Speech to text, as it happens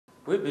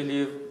We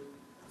believe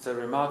the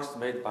remarks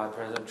made by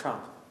President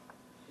Trump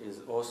is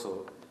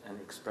also an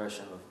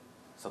expression of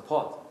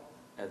support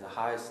at the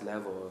highest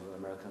level of the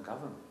American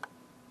government.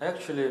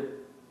 Actually,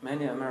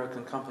 many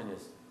American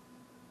companies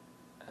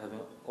have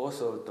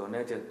also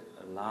donated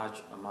a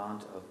large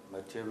amount of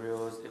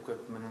materials,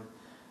 equipment,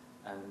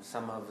 and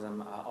some of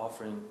them are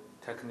offering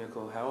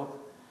technical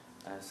help,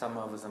 and some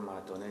of them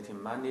are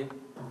donating money.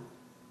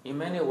 In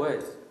many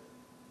ways,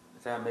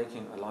 they are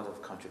making a lot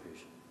of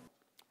contribution.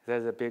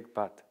 There's a big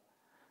but.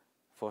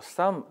 For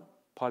some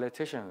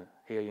politicians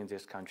here in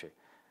this country,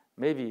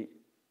 maybe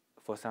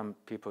for some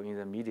people in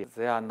the media,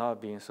 they are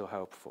not being so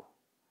helpful.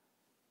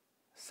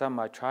 Some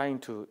are trying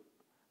to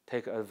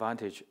take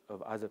advantage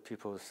of other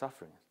people's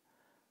suffering.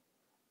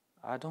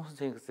 I don't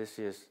think this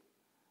is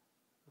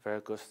a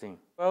very good thing.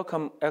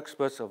 Welcome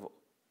experts of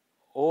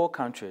all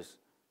countries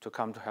to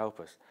come to help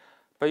us.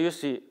 But you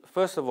see,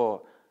 first of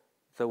all,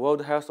 the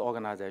World Health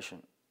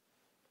Organization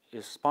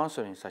is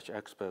sponsoring such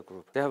expert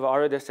group. They have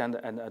already sent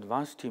an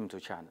advanced team to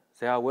China.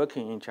 They are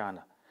working in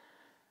China.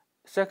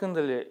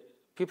 Secondly,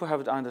 people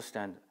have to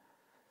understand,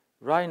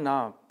 right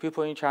now,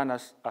 people in China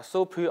are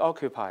so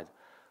preoccupied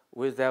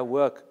with their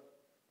work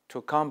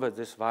to combat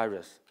this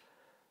virus.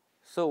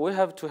 So we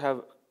have to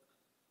have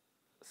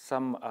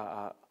some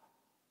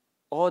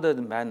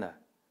ordered manner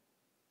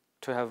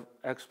to have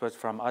experts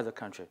from other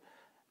countries.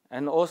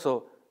 And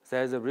also,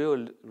 there's a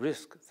real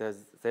risk that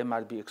they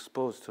might be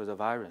exposed to the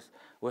virus.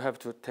 We have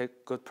to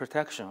take good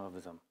protection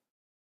of them.